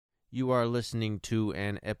You are listening to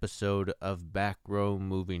an episode of Back Row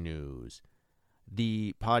Movie News.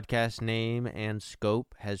 The podcast name and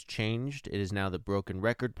scope has changed. It is now the Broken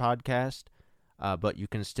Record Podcast, but you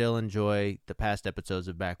can still enjoy the past episodes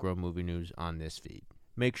of Back Row Movie News on this feed.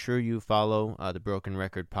 Make sure you follow the Broken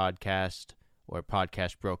Record Podcast or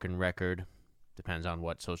Podcast Broken Record, depends on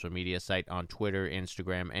what social media site, on Twitter,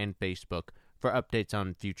 Instagram, and Facebook for updates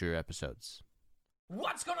on future episodes.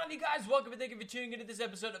 What's going on, you guys? Welcome and thank you for tuning into this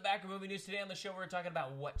episode of Back Row Movie News. Today on the show, we're talking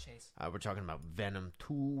about what, Chase? We're talking about Venom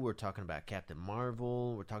 2, we're talking about Captain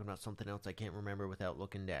Marvel, we're talking about something else I can't remember without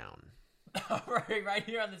looking down. right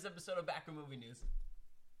here on this episode of Back Row Movie News.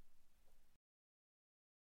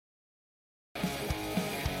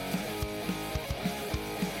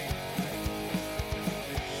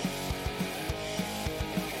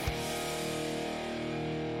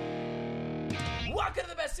 Welcome to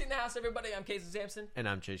the best seat in the house, everybody. I'm Casey Sampson. And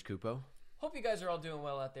I'm Chase Kupo. Hope you guys are all doing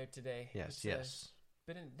well out there today. Yes.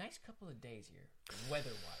 Been a nice couple of days here,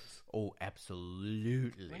 weather-wise. Oh,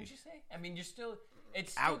 absolutely. What did you say? I mean, it's still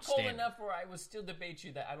cold enough where I would still debate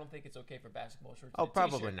you that I don't think it's okay for basketball shorts. Oh, and a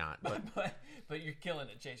probably t-shirt. not. But you're killing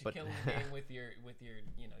it, Chase. You're killing the game with your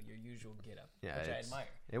your usual get-up, which I admire.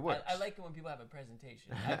 It works. I like it when people have a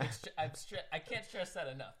presentation. I can't stress that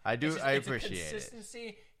enough. I do. It's I appreciate it.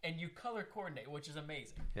 Consistency, and you color coordinate, which is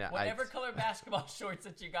amazing. Yeah, whatever color basketball shorts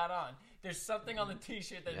that you got on, there's something on the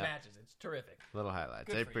t-shirt that matches. It's terrific. Little highlights.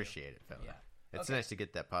 Good I for appreciate you. it, fella. Yeah. It's Okay. nice to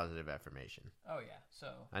get that positive affirmation. Oh yeah. So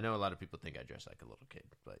I know a lot of people think I dress like a little kid,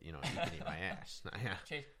 but you can eat my ass. Yeah.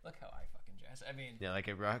 Chase, look how I fucking dress. I mean, Yeah, like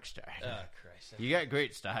a rock star. oh Christ. You got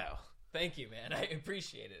great style. Thank you, man. I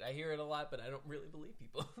appreciate it. I hear it a lot, but I don't really believe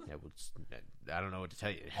people. Yeah, well, I don't know what to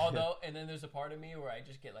tell you. Although, and then there's a part of me where I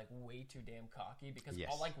just get like way too damn cocky because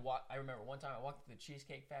Yes. I remember one time I walked to the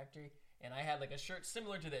Cheesecake Factory and I had like a shirt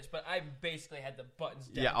similar to this, but I basically had the buttons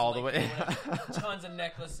down. Yeah, to, all the like, way. tons of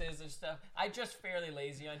necklaces and stuff. I just fairly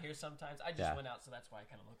lazy on here sometimes. I just Yeah. went out, so that's why I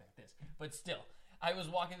kind of look like this. But still, I was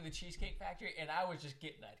walking to the Cheesecake Factory and I was just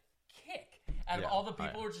getting that kick. And Yeah, all the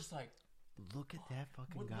people were just like, Look at that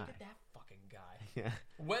fucking guy. look at that fucking guy. Yeah.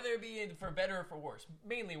 Whether it be for better or for worse.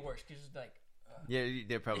 Mainly worse, because it's like... Yeah,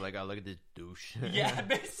 they're probably like, oh, look at this douche. yeah,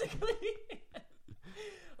 basically.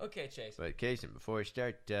 Okay, Chase. But Kason, before we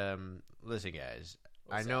start, listen, guys.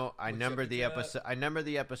 What's I up? number What's up the with episode. I number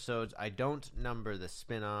the episodes. I don't number the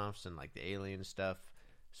spin-offs and like the alien stuff.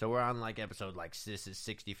 So we're on like episode this is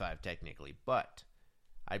 65 technically, but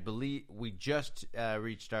I believe we just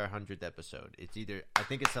reached our 100th episode. I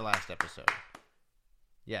think it's the last episode.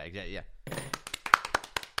 Yeah, exactly. Yeah.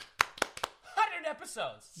 100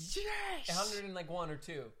 episodes. Yes. 101 or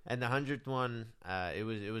 2. And the 100th one, it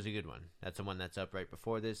was a good one. That's the one that's up right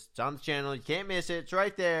before this. It's on the channel. You can't miss it. It's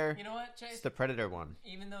right there. You know what, Chase? It's the Predator one.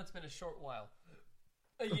 Even though it's been a short while.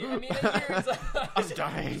 A year is like... I'm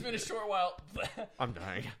dying. It's been a short while. I'm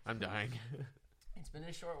dying. It's been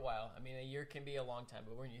a short while. I mean, a year can be a long time,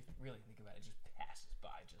 but when you really think about it, it just passes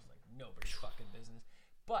by just like nobody's fucking business.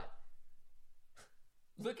 But...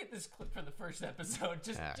 look at this clip from the first episode,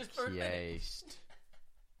 just for a minute.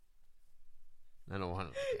 I don't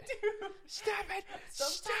want to look at it. Dude, Stop it!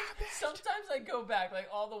 Sometimes I go back like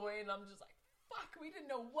all the way, and I'm just like, "Fuck, we didn't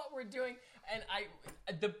know what we're doing." And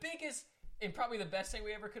the biggest and probably the best thing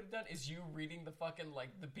we ever could have done is you reading the fucking like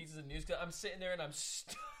the pieces of news. Cause I'm sitting there and I'm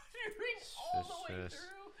stuttering all the way through.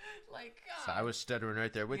 Like, God. So I was stuttering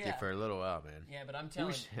right there with you for a little while, man. Yeah, but I'm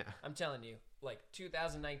telling you, like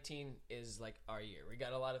 2019 is like our year. We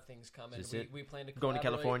got a lot of things coming. We plan to going to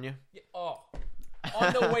California. Yeah,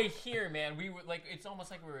 on the way here, man. We were like, it's almost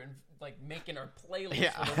like we were making our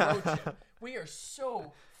playlist for the road trip. We are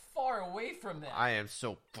so far away from that. I am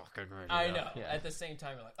so fucking ready. I know. Yeah. At the same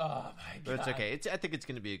time, you're like, oh my God. But it's okay. I think it's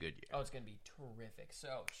going to be a good year. Oh, it's going to be terrific.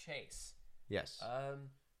 So, Chase. Yes.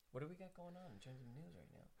 What do we got going on in terms of news right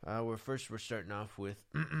now? We're starting off with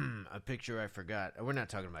a picture I forgot. We're not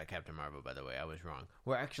talking about Captain Marvel, by the way. I was wrong.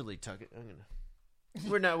 We're actually talking.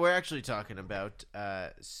 We're actually talking about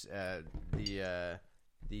the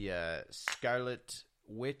Scarlet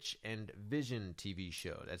Witch and Vision TV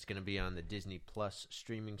show that's going to be on the Disney Plus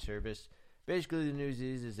streaming service. Basically, the news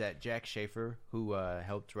is that Jack Schaefer, who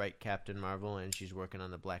helped write Captain Marvel and she's working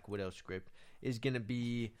on the Black Widow script, is going to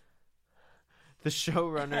be the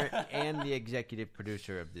showrunner and the executive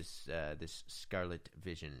producer of this Scarlet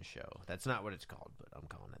Vision show. That's not what it's called, but I'm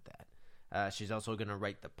calling it that. She's also going to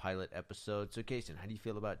write the pilot episode. So, Kason, how do you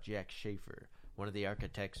feel about Jack Schaefer, one of the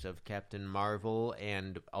architects of Captain Marvel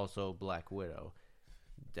and also Black Widow,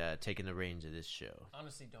 taking the reins of this show?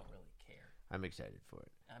 Honestly, don't really care. I'm excited for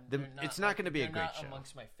it. They're It's not going to be a they're great not show.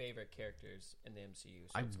 amongst my favorite characters in the MCU,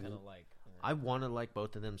 so it's kind of like... I want to like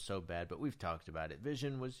both of them so bad, but we've talked about it.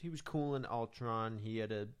 Vision was cool in Ultron. He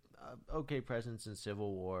had a okay presence in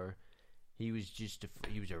Civil War. He was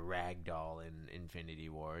a rag doll in Infinity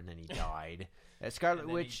War, and then he died. Scarlet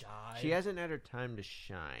Witch, she hasn't had her time to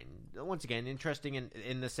shine. Once again, interesting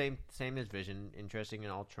in the same as Vision. Interesting in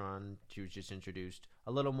Ultron. She was just introduced.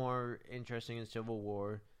 A little more interesting in Civil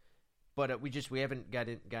War. But we haven't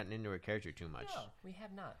gotten into her character too much. No, we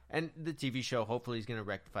have not. And the TV show hopefully is going to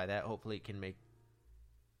rectify that. Hopefully it can make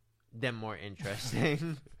them more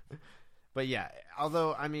interesting. But yeah,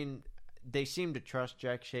 although, I mean, they seem to trust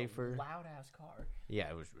Jack Schaefer. Loud-ass car. Yeah,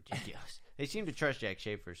 it was ridiculous. They seem to trust Jack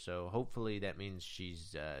Schaefer, so hopefully that means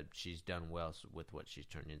she's done well with what she's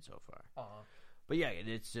turned in so far. But yeah,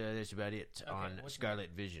 that's about it on Scarlet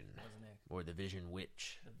Vision. Or the Vision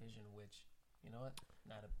Witch. The Vision Witch. You know what?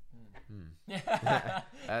 Not a...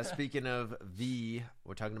 Speaking of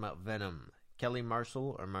we're talking about Venom. Kelly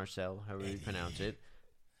Marcel, or Marcel, however you pronounce it.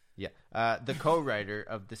 Yeah. The co-writer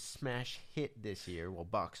of the smash hit this year,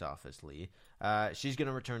 box office-ly, she's going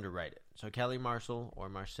to return to write it. So Kelly Marcel, or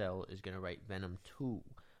Marcel, is going to write Venom 2.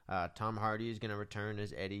 Tom Hardy is going to return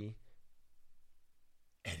as Eddie.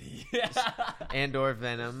 And/or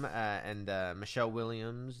Venom, and Michelle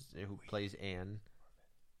Williams, who plays Anne.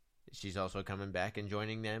 She's also coming back, and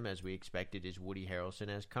joining them, as we expected, is Woody Harrelson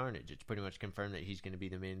as Carnage. It's pretty much confirmed that he's going to be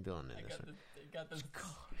the main villain in this one. Got this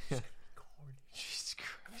Carnage. Jesus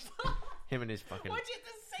Christ. Him and his fucking... Why'd you have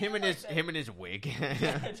to say him and his wig.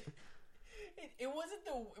 It wasn't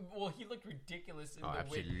the... Well, he looked ridiculous in the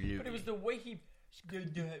absolutely. wig. But it was the way he... I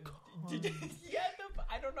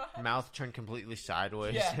don't know how... Mouth turned completely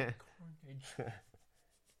sideways. Yeah.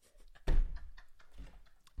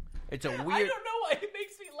 It's a weird... I don't know why it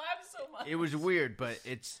makes me laugh so much. It was weird, but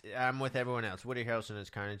I'm with everyone else. Woody Harrelson as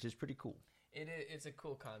Carnage is pretty cool. It's a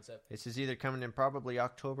cool concept. This is either coming in probably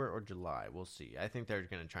October or July. We'll see. I think they're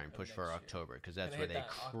going to try and push for October because that's where they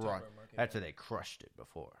crushed it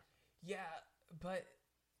before. Yeah, but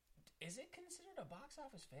is it considered a box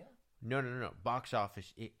office fail? No. Box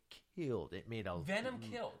office, it killed. It made Venom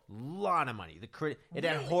killed. Lot of money. It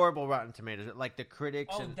had horrible Rotten Tomatoes. Like the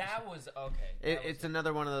critics. Oh, that was okay. It's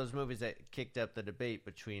another one of those movies that kicked up the debate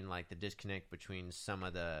between like the disconnect between some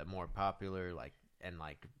of the more popular and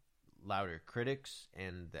louder critics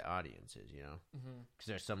and the audiences. You know, because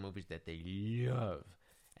there's some movies that they love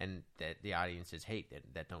and that the audiences hate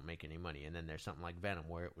that don't make any money, and then there's something like Venom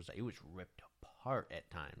where it was ripped apart at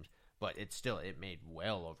times. But it made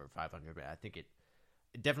well over 500. I think it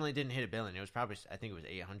definitely didn't hit $1 billion. It was probably, I think it was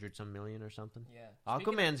 800 some million or something. Yeah.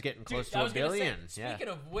 Aquaman's getting close to $1 billion. Speaking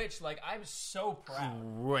of which, I'm so proud.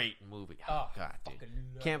 Great movie. Oh God, dude.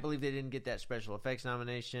 Can't believe they didn't get that special effects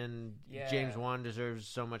nomination. Yeah. James Wan deserves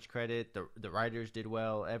so much credit. The writers did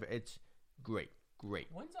well. It's great.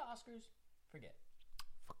 When's the Oscars? Forget.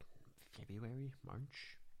 Fucking February,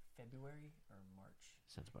 March. February or March?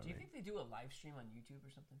 Sounds about right. Do you think they do a live stream on YouTube or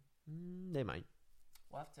something? They might.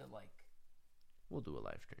 We'll have to We'll do a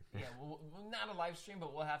live stream. Yeah, well, not a live stream,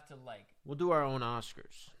 but we'll have to We'll do our own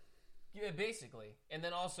Oscars. Yeah, basically, and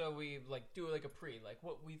then also we do a pre,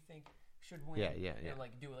 what we think should win. Yeah. And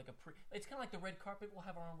do a pre. It's kind of like the red carpet. We'll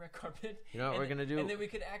have our own red carpet. You know what we're gonna do? And then we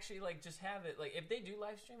could actually just have it. If they do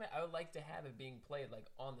live stream it, I would like to have it being played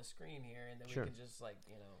on the screen here, and then we can just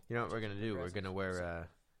You know what we're gonna do? We're gonna wear.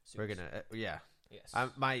 We're gonna yeah. Yes.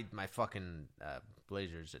 My fucking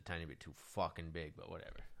blazer's a tiny bit too fucking big, but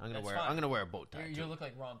whatever. I'm gonna wear a bow tie. You look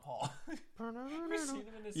like Ron Paul. Ever seen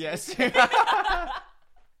him in his yes.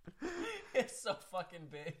 It's so fucking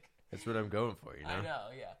big. That's what I'm going for, you know. I know,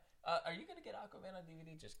 yeah. Are you gonna get Aquaman on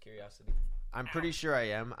DVD? Just curiosity. I'm pretty sure I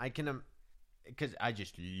am. I can, because I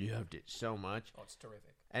just loved it so much. Oh, it's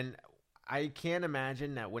terrific. And I can't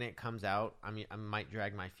imagine that when it comes out, I might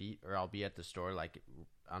drag my feet, or I'll be at the store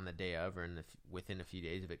on the day of, or within a few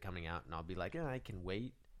days of it coming out, and I'll be like, I can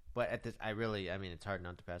wait. But at this, it's hard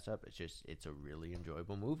not to pass up. It's a really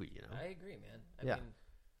enjoyable movie, you know. I agree, man. I mean,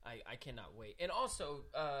 I cannot wait. And also,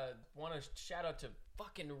 want to shout out to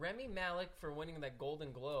fucking Remy Malek for winning that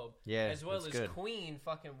Golden Globe. Yeah, as well as good. Queen.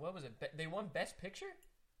 Fucking what was it? They won Best Picture.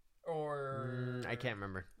 Or I can't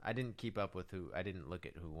remember. I didn't keep up with who. I didn't look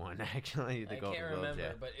at who won actually. The Golden Globes. I can't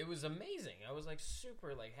remember, but it was amazing. I was super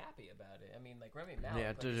happy about it. I mean, Remy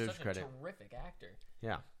Malek, deserves such credit. A terrific actor.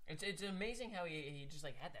 Yeah, it's amazing how he just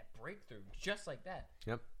had that breakthrough just like that.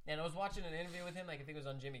 Yep. And I was watching an interview with him, I think it was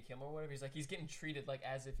on Jimmy Kimmel or whatever. He's getting treated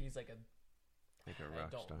as if he's a rock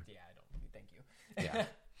star. Yeah. Yeah, I don't. Thank you. Yeah.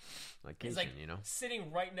 Like Jason, he's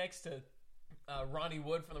sitting right next to Ronnie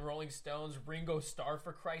Wood from the Rolling Stones, Ringo Starr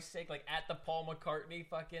for Christ's sake, like at the Paul McCartney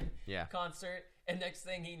fucking concert. And next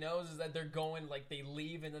thing he knows is that they're going, like they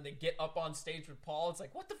leave and then they get up on stage with Paul. It's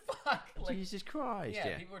like, what the fuck? Like, Jesus Christ.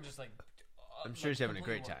 yeah, people are just like, I'm sure he's having a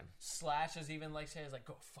great time. Slash is even like saying, like,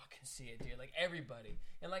 go fucking see it, dude. Like everybody.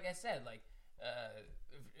 And like I said, like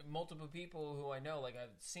multiple people who I know, like I've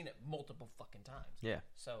seen it multiple fucking times. Yeah.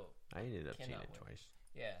 So I ended up seeing it twice.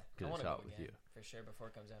 Yeah, I want to go again for sure before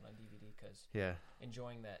it comes out on DVD because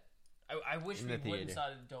enjoying that. I wish we went and saw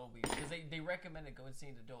it in Dolby because they recommended going and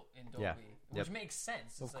seeing it in Dolby, which makes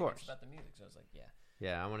sense. It's of course, it's about the music, so I was like,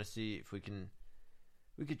 yeah. I want to see if we could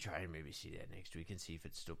try and maybe see that next week and see if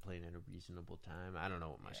it's still playing at a reasonable time. I don't know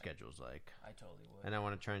what my schedule's like. I totally would. And I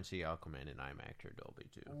want to try and see Aquaman in IMAX or Dolby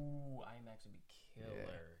too. Ooh, IMAX would be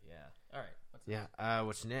killer. Yeah. All right. What's next?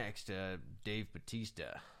 What's next? Dave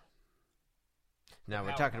Bautista. Now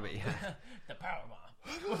we're talking about the Power Bomb.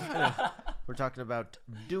 We're talking about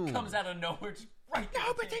Dune. Comes out of nowhere, just right there.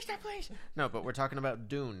 No, Bautista, please. No, but we're talking about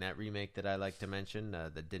Dune, that remake that I like to mention,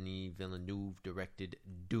 the Denis Villeneuve directed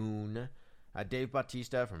Dune. Dave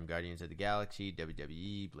Bautista from Guardians of the Galaxy,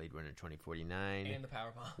 WWE, Blade Runner 2049, and the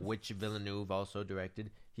Power Bomb, which Villeneuve also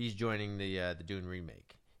directed. He's joining the Dune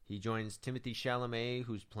remake. He joins Timothée Chalamet,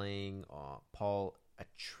 who's playing Paul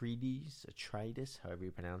Atreides, however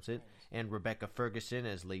you pronounce it, and Rebecca Ferguson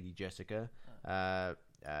as Lady Jessica.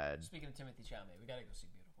 Speaking of Timothée Chalamet, we gotta go see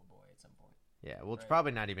Beautiful Boy at some point. Yeah, well, it's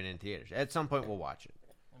probably not even in theaters. At some point, we'll watch it.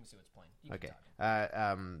 Let me see what's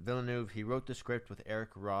playing. Villeneuve, he wrote the script with Eric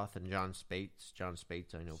Roth and John Spates. John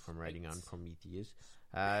Spates, I know from writing on Prometheus.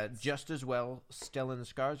 Just as well,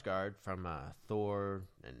 Stellan Skarsgård from Thor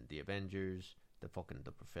and the Avengers, the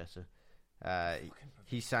Professor.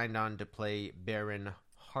 He signed on to play Baron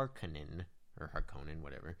Harkonnen, or Harkonnen,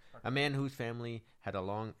 whatever. A man whose family had a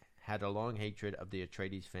long hatred of the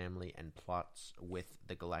Atreides family and plots with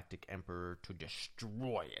the Galactic Emperor to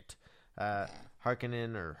destroy it.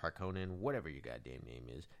 Harkonnen, or Harkonnen, whatever your goddamn name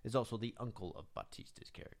is also the uncle of Bautista's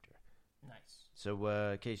character. Nice. So,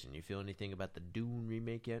 Kaysen, you feel anything about the Dune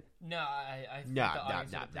remake yet? No, I think the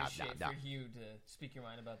audience would appreciate for you to speak your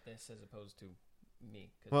mind about this as opposed to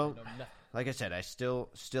me. Well, like I said, I still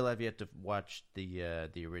have yet to watch the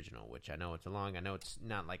original, which I know it's long. I know it's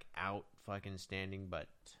not like out fucking standing, but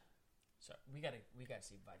so we gotta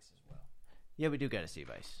see Vice as well. Yeah, we do gotta see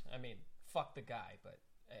Vice. I mean, fuck the guy, but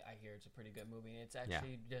I hear it's a pretty good movie. It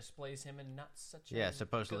actually displays him in not such a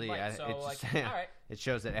supposedly good light. So all right. It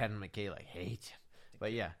shows that Adam McKay hates him,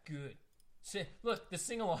 but good. Look, the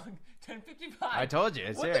sing along 10:55. I told you,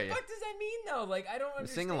 it's what there. The fuck does that mean though? Like, I don't understand.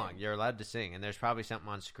 The sing along, you're allowed to sing, and there's probably something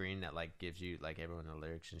on screen that gives you everyone the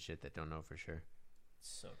lyrics and shit that don't know for sure. It's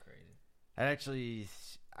so crazy.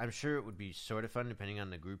 I'm sure it would be sort of fun depending on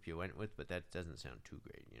the group you went with, but that doesn't sound too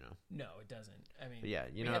great, No, it doesn't. I mean,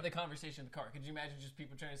 but we had the conversation in the car. Could you imagine just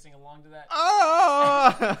people trying to sing along to that?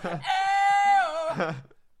 Oh! That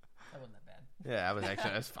wasn't that bad. Yeah,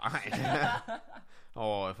 that's fine.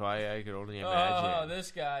 Oh, if I could only imagine. Oh,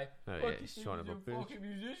 this guy. Oh, yeah, he's son of a bitch. Fucking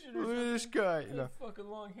musician or something. This guy. Fucking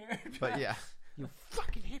long hair. But yeah, you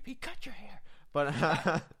fucking hippie, cut your hair. But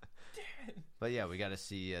but yeah, we got to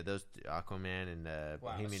see those Aquaman and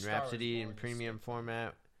Bohemian Rhapsody in premium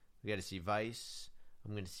format. We got to see Vice.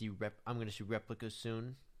 I'm gonna see Replica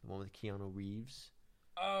soon, the one with Keanu Reeves.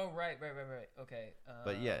 Oh right. Okay.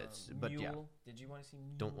 But yeah, Mule. Did you want to see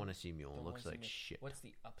Mule? Don't want to see Mule. Looks like shit. What's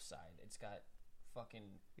the upside? It's got fucking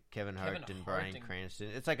Kevin Hart and Bryan Cranston.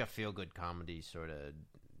 It's like a feel-good comedy sort of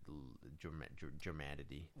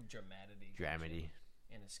dramedy.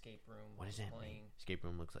 An escape room. What does that mean? Escape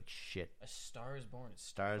room looks like shit. A Star is Born.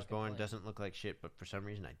 Star is Born doesn't look like shit, but for some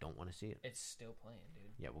reason I don't want to see it. It's still playing,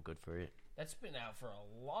 dude. Yeah, well, good for it. That's been out for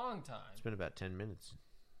a long time. It's been about 10 minutes.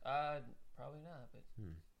 Probably not, but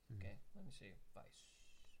okay. Let me see.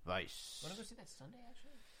 Vice. Want to go see that Sunday,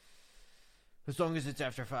 actually? As long as it's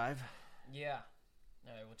after 5. Yeah.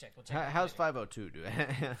 All right, we'll check. How's 502 doing?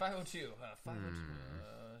 502. 502.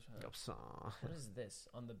 What is this?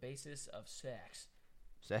 On the basis of sex.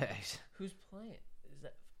 Sex. Who's playing? Is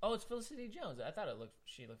that? Oh, it's Felicity Jones. I thought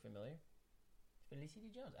she looked familiar. Felicity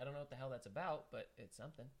Jones. I don't know what the hell that's about, but it's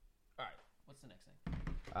something. All right. What's the next thing?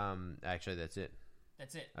 Actually, that's it.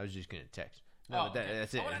 That's it. I was just gonna text. No, okay.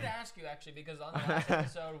 That's it. I wanted to ask you actually because on the last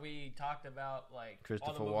episode we talked about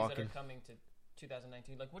all the movies that are coming to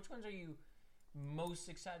 2019. Which ones are you most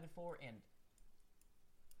excited for and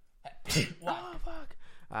why? Oh fuck!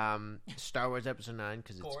 Star Wars Episode 9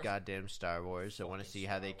 because it's goddamn Star Wars. I want to see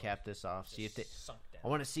how they cap this off. I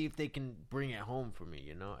want to see if they can bring it home for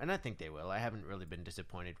me, and I think they will. I haven't really been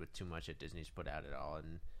disappointed with too much that Disney's put out at all,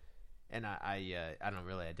 and and I don't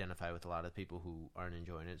really identify with a lot of people who aren't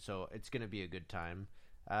enjoying it, so it's going to be a good time.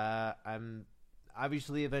 I'm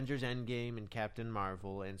obviously Avengers Endgame and Captain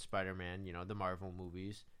Marvel and Spider-Man, the Marvel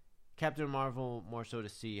movies. Captain Marvel more so to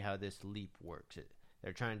see how this leap works.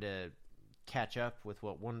 They're trying to catch up with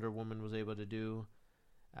what Wonder Woman was able to do,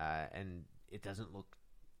 and it doesn't look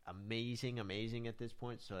amazing at this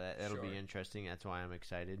point, so that'll be interesting. That's why I'm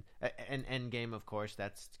excited. And Endgame, of course,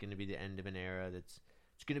 that's going to be the end of an era. It's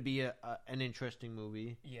going to be an interesting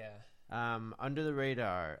movie. Yeah. Under the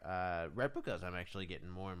radar, Replicas I'm actually getting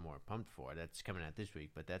more and more pumped for. That's coming out this week,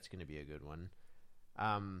 but that's going to be a good one.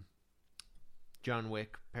 John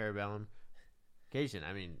Wick, Parabellum. Jason,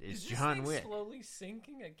 I mean, it's John Wick. Slowly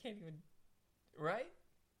sinking? I can't even... Right?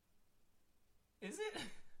 Is it?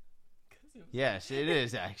 Yes, it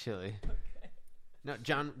is, actually. Okay. No,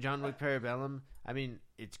 John Wick, Parabellum, I mean,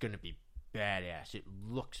 it's going to be badass. It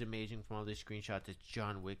looks amazing from all these screenshots. It's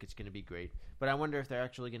John Wick. It's going to be great. But I wonder if they're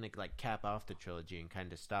actually going to cap off the trilogy and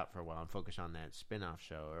kind of stop for a while and focus on that spin-off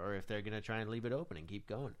show, or if they're going to try and leave it open and keep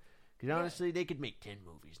going. Because honestly, they could make 10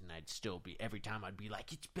 movies, and I'd still be, every time I'd be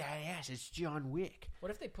like, it's badass, it's John Wick. What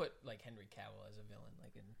if they put, Henry Cavill as a villain?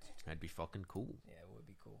 That'd be fucking cool. Yeah, it would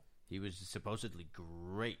be cool. He was supposedly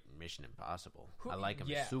great in Mission Impossible. I like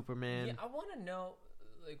him as Superman. Yeah, I want to know,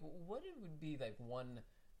 what it would be, one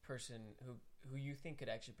person who you think could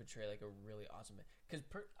actually portray, a really awesome... Because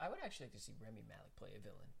I would actually like to see Rami Malek play a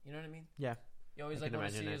villain. You know what I mean? Yeah. You always want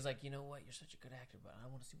to see is you know what, you're such a good actor, but I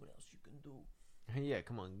want to see what else you can do. Yeah,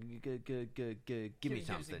 come on, give me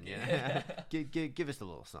something. Yeah, give us a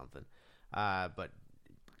little something. But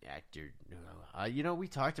actor, we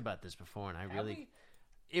talked about this before, and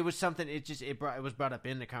it was something. It was brought up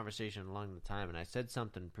in the conversation along the time, and I said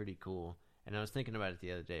something pretty cool, and I was thinking about it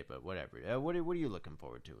the other day. But whatever. What are you looking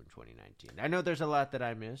forward to in 2019? I know there's a lot that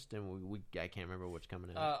I missed, and I can't remember what's coming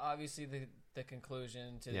out. Obviously, the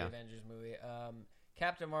conclusion to the Avengers movie.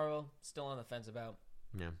 Captain Marvel, still on the fence about.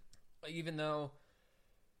 Yeah. Even though...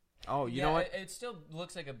 Oh, you know what? It still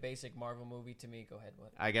looks like a basic Marvel movie to me. Go ahead.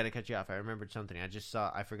 What? I got to cut you off. I remembered something.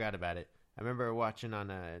 I forgot about it. I remember watching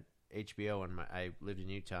on HBO when I lived in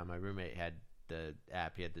Utah. My roommate had the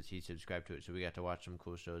app. He subscribed to it, so we got to watch some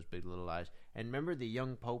cool shows, Big Little Lies. And remember The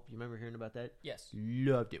Young Pope? You remember hearing about that? Yes.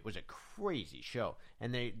 Loved it. It was a crazy show.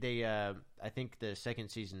 And they I think the second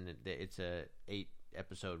season, it's a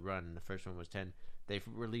 8-episode run, and the first one was 10. They've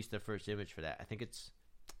released the first image for that. I think it's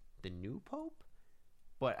the new Pope,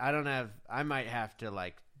 but I might have to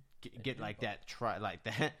get that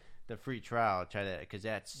the free trial, try that, because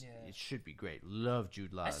it should be great. Love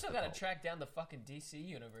Jude Law. I still gotta track down the fucking DC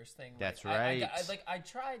universe thing. That's right. I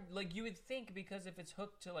tried, you would think, because if it's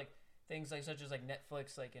hooked to things such as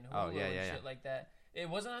Netflix, and Hulu and shit like that, it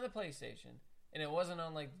wasn't on the PlayStation, and it wasn't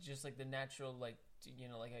on just the natural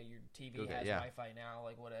how your TV has Wi-Fi now,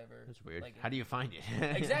 whatever. That's weird. How do you find it?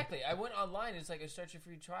 Exactly. I went online. It's a start your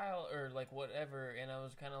free trial or whatever, and I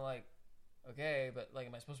was kind of okay, but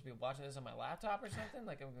am I supposed to be watching this on my laptop or something?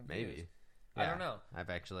 I'm confused. Maybe. Yeah. I don't know.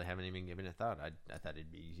 I've actually haven't even given it a thought. I thought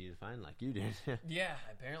it'd be easy to find like you did. Yeah,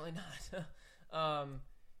 apparently not.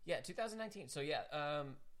 2019. So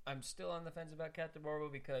I'm still on the fence about Captain Marvel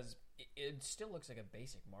because it still looks like a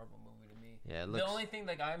basic Marvel movie to me. Yeah, the only thing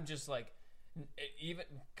I'm just even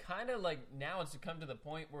kind of now it's come to the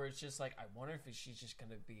point where it's just I wonder if she's just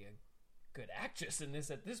gonna be a good actress in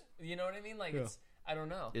this at this, you know what I mean? It's, I don't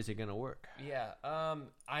know. Is it gonna work? Yeah.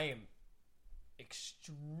 I am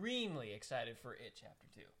extremely excited for It Chapter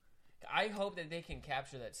 2. I hope that they can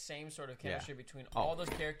capture that same sort of chemistry between all those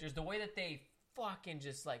characters, the way that they fucking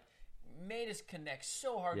just made us connect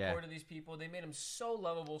so hardcore to these people. They made them so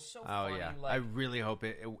lovable, so funny. Yeah. I really hope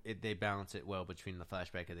they balance it well between the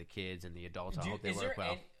flashback of the kids and the adults. I hope they work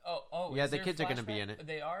well. Yeah, the kids are going to be in it.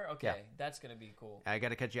 They are? Okay, that's going to be cool. I got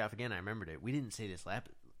to cut you off again. I remembered it. We didn't say this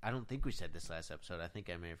I don't think we said this last episode. I think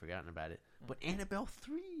I may have forgotten about it. But Annabelle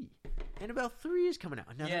 3. Annabelle 3 is coming out.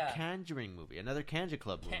 Another Conjuring movie. Another Kanja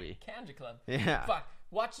Club movie. Kanja Club. Yeah. Fuck.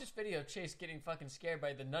 Watch this video of Chase getting fucking scared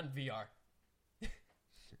by the Nun VR.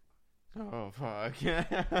 Oh, fuck.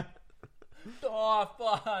 Oh,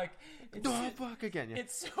 fuck. Fuck again. Yeah.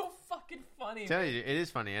 It's so fucking funny. Tell you, it is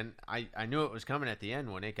funny. And I knew it was coming at the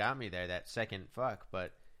end when it got me there, that second fuck.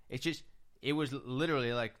 But it's just... It was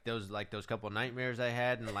literally those couple nightmares I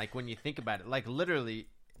had, and when you think about it, literally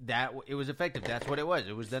that it was effective. That's what it was.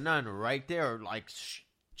 It was the nun right there,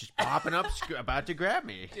 just popping up, about to grab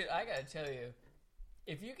me. Dude, I gotta tell you,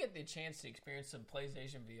 if you get the chance to experience some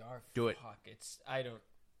PlayStation VR, do it. Fuck, I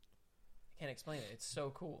can't explain it. It's so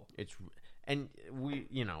cool. I just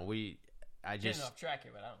getting off track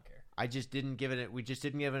here, but I don't care. I just didn't give it. We just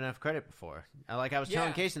didn't give it enough credit before. Like I was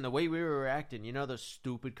telling Kason, the way we were reacting, you know, those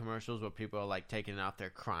stupid commercials where people are like taking it out there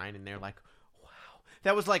crying, and they're like, "Wow,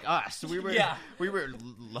 that was like us." We were, we were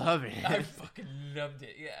loving it. I fucking loved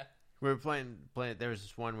it. Yeah. We were playing. There was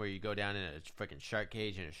this one where you go down in a freaking shark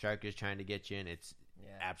cage, and a shark is trying to get you, and it's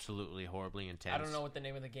absolutely horribly intense. I don't know what the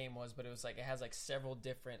name of the game was, but it was like it has like several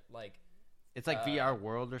different like. It's like VR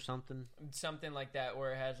World or something. Something like that,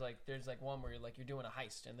 where it has like there's like one where you're doing a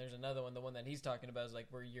heist, and there's another one. The one that he's talking about is like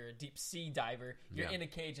where you're a deep sea diver, you're in a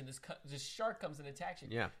cage, and this shark comes and attacks you.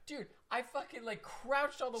 Yeah, dude, I fucking like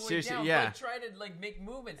crouched all the way down, like trying to like make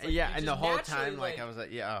movements. Like, and the whole time, like I was like,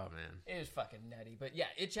 oh man, it was fucking nutty. But yeah,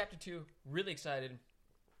 It Chapter 2, really excited.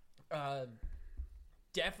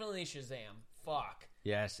 Definitely Shazam. Fuck.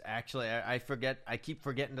 Yes, actually, I keep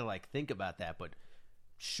forgetting to like think about that, but.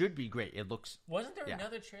 Should be great. It looks. Wasn't there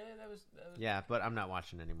another trailer that was? Yeah, but I'm not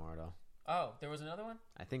watching anymore at all. Oh, there was another one?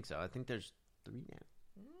 I think so. I think there's 3 now.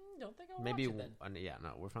 Don't think I'll watch it then. Yeah,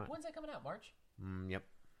 no, we're fine. When's that coming out? March? Yep.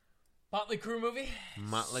 Motley Crue movie.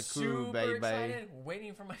 Motley Crue, Super baby. excited.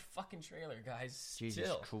 Waiting for my fucking trailer, guys.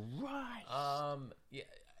 Jesus Christ. Yeah.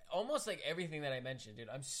 Almost like everything that I mentioned, dude.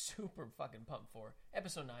 I'm super fucking pumped for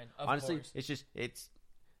episode 9. Honestly, course.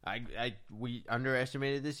 we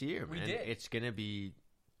underestimated this year, man. We did. It's gonna be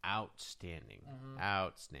outstanding.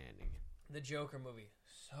 Outstanding. The Joker movie.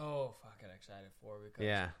 So fucking excited for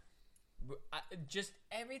because just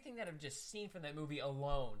everything that I've just seen from that movie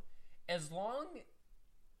alone, as long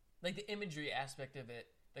like the imagery aspect of it,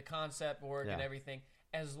 the concept work and everything,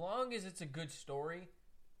 as long as it's a good story,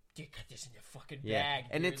 you got this in your fucking bag.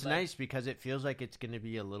 And dude. it's nice because it feels like it's going to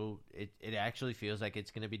be a little. It actually feels like it's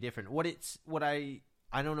going to be different.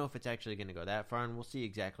 I don't know if it's actually going to go that far, and we'll see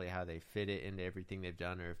exactly how they fit it into everything they've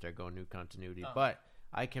done, or if they're going new continuity. But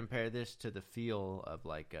I compare this to the feel of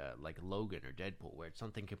like Logan or Deadpool, where it's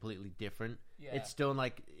something completely different. Yeah. It's still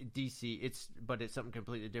like DC, but it's something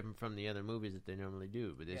completely different from the other movies that they normally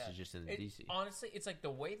do. But this is just in the DC. Honestly, it's like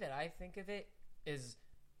the way that I think of it is.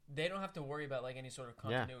 They don't have to worry about like any sort of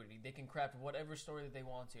continuity. They can craft whatever story that they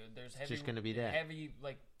want to. There's heavy, just going to be that heavy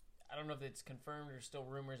like. I don't know if it's confirmed or still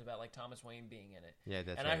rumors about like Thomas Wayne being in it. Yeah,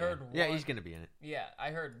 that's and right. I heard he's going to be in it. Yeah,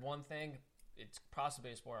 I heard one thing. It's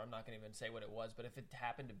possibly a spoiler. I'm not going to even say what it was, but if it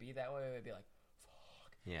happened to be that way, I'd be like,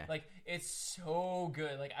 "Fuck!" Yeah, like it's so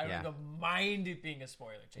good. Like I don't mind it being a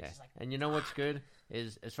spoiler. Just like, and you know what's good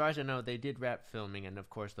is, as far as I know, they did wrap filming, and of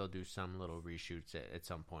course they'll do some little reshoots at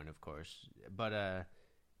some point, of course. But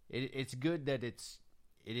it's good that it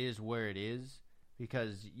is where it is,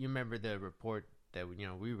 because you remember the report that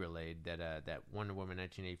we relayed that Wonder Woman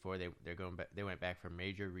 1984 they're going back, they went back for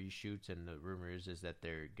major reshoots, and the rumor is that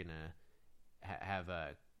they're gonna have a.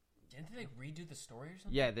 Didn't they like redo the story or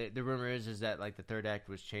something? Yeah, the rumor is that like the third act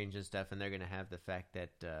was changed and stuff, and they're gonna have the fact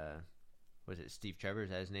that was it Steve Trevor, is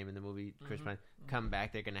that his name in the movie? Chris Pine come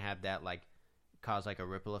back. They're gonna have that like cause like a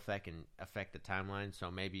ripple effect and affect the timeline.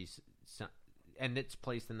 So maybe and it's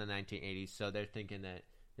placed in the 1980s, so they're thinking that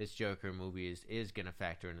this Joker movie is gonna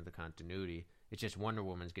factor into the continuity. It's just Wonder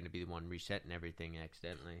Woman's going to be the one resetting everything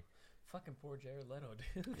accidentally. Fucking poor Jared Leto,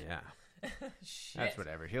 dude. Yeah. Shit. That's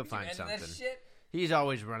whatever. He'll find something. That shit? He's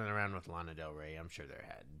always running around with Lana Del Rey. I'm sure they're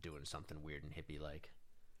doing something weird and hippie-like.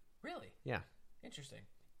 Really? Yeah. Interesting.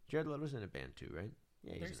 Jared Leto's in a band too, right?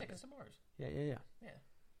 Yeah. 30 Seconds to Mars. Yeah. Yeah.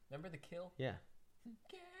 Remember The Kill? Yeah.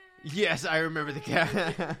 Yes, I remember The Kill.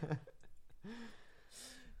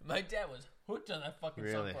 My dad was hooked on that fucking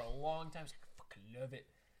song for a long time. He's like, I fucking love it.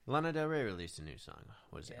 Lana Del Rey released a new song.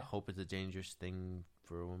 What is it? Hope is a dangerous thing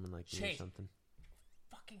for a woman like me or something?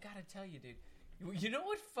 Fucking gotta tell you, dude. You know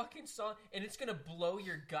what fucking song? And it's gonna blow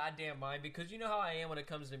your goddamn mind, because you know how I am when it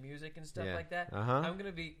comes to music and stuff like that? I'm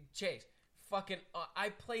gonna be, Chase, fucking, I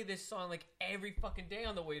play this song like every fucking day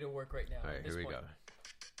on the way to work right now. Alright, here we go.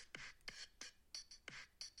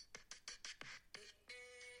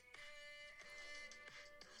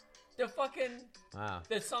 The fucking... Wow.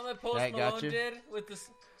 The song that Post Malone did with this...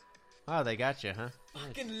 Oh, they got you, huh?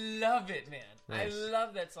 Fucking love it, man. Nice. I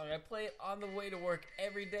love that song. I play it on the way to work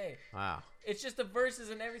every day. Wow. It's just the verses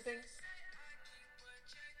and everything.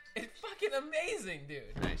 It's fucking amazing,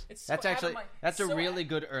 dude. Nice. It's that's a really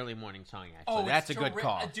good early morning song, actually. Oh, that's a good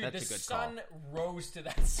call. Dude, that's the a good call. sun rose to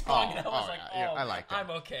that song, and I was like, I like that. I'm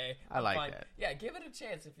okay. I like that. Yeah, give it a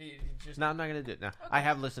chance if you just... No, I'm not going to do it. No. Okay. I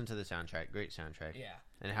have listened to the soundtrack. Great soundtrack. Yeah.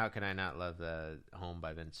 And how can I not love the Home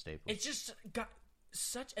by Vince Staples? It's just got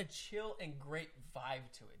such a chill and great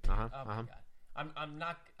vibe to it. Dude. Oh my god. I'm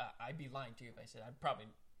not... I'd be lying to you if I said I'd probably...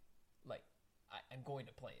 Like, I'm going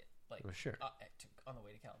to play it. Like, well, sure. On the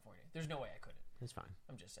way to California. There's no way I couldn't. It's fine.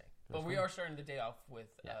 I'm just saying. That's But we fine. are starting the day off with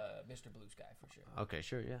Mr. Blue Sky for sure. Okay,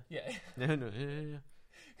 sure, yeah. Yeah. Yeah.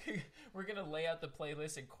 We're going to lay out the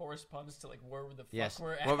playlist in correspondence to like where the fuck Yes.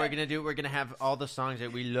 we're at. What we're gonna do, we're gonna have all the songs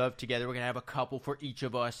that we love together. We're gonna have a couple for each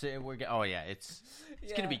of us. And oh yeah, it's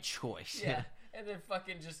gonna be choice. Yeah. And then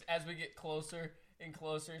fucking just as we get closer and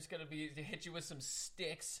closer, it's going to be to hit you with some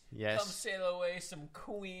Styx. Yes. Come Sail Away, some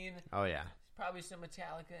Queen. Oh yeah. Probably some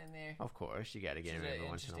Metallica in there. Of course, you got to get Which them is every an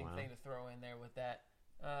once in a interesting while. thing to throw in there with that.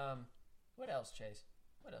 What else, Chase?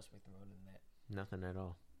 What else we throw in that? Nothing at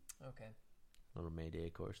all. Okay. Little Mayday,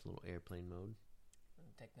 of course. Little airplane mode.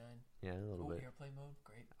 Tech 9. Yeah, a little Ooh, bit. airplane mode.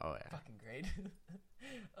 Great. Oh yeah. Fucking great.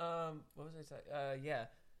 What was I saying? Yeah.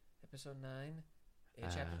 Episode 9.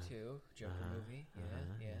 Chapter 2. Joker movie.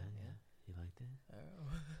 Yeah. You liked it? Oh.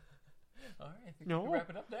 All right. I think No. we can wrap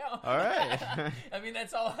it up now. All right. I mean,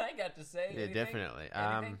 that's all I got to say. Yeah, Anything? definitely.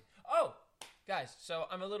 Anything? Oh, guys, so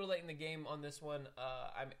I'm a little late in the game on this one.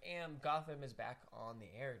 Gotham is back on the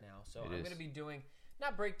air now, so I'm going to be doing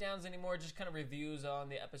not breakdowns anymore, just kind of reviews on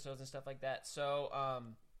the episodes and stuff like that. So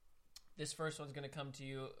this first one's going to come to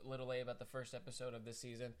you a little late about the first episode of this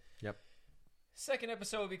season. Yep. Second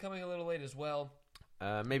episode will be coming a little late as well.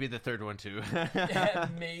 Maybe the third one too. Yeah,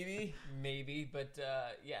 maybe, but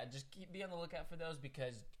yeah, just be on the lookout for those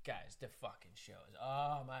because, guys, the fucking shows.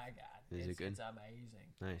 Oh my god, Is it good? It's amazing.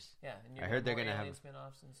 Nice. Yeah, and I heard they're gonna gonna have have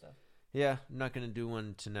spin-offs and stuff. Yeah, I'm not gonna do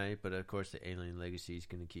one tonight, but of course the Alien Legacy is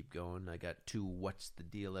gonna keep going. I got 2 What's the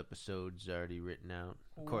Deal episodes already written out.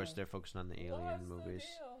 Of course, they're focused on the Alien movies.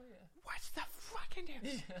 Yeah. What's the fucking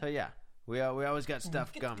deal? So yeah, we always got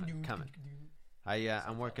stuff coming.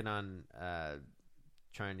 I'm working on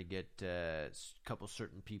trying to get a couple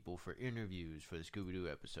certain people for interviews for the Scooby-Doo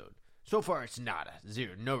episode. So far, it's nada,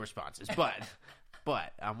 zero, no responses.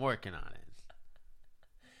 But I'm working on it.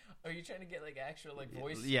 Are you trying to get like actual like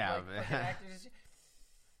voice? Yeah. Like, fucking actors?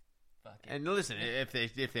 Fuck it. And listen, if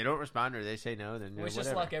they don't respond or they say no, then Wish us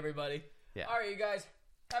whatever. luck, everybody. Yeah. All right, you guys.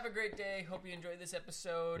 Have a great day. Hope you enjoyed this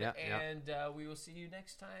episode. Yep, and we will see you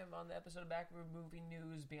next time on the episode of Backroom Movie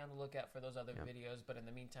News. Be on the lookout for those other videos. But in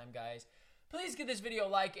the meantime, guys, please give this video a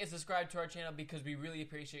like and subscribe to our channel because we really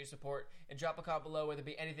appreciate your support. And drop a comment below whether it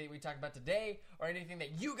be anything we talked about today or anything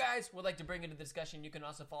that you guys would like to bring into the discussion. You can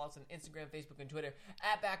also follow us on Instagram, Facebook, and Twitter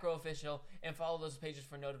at BackRowOfficial and follow those pages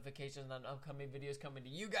for notifications on upcoming videos coming to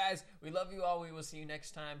you guys. We love you all. We will see you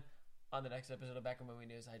next time on the next episode of Backroom Movie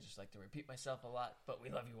News. I just like to repeat myself a lot, but we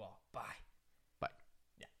love you all. Bye.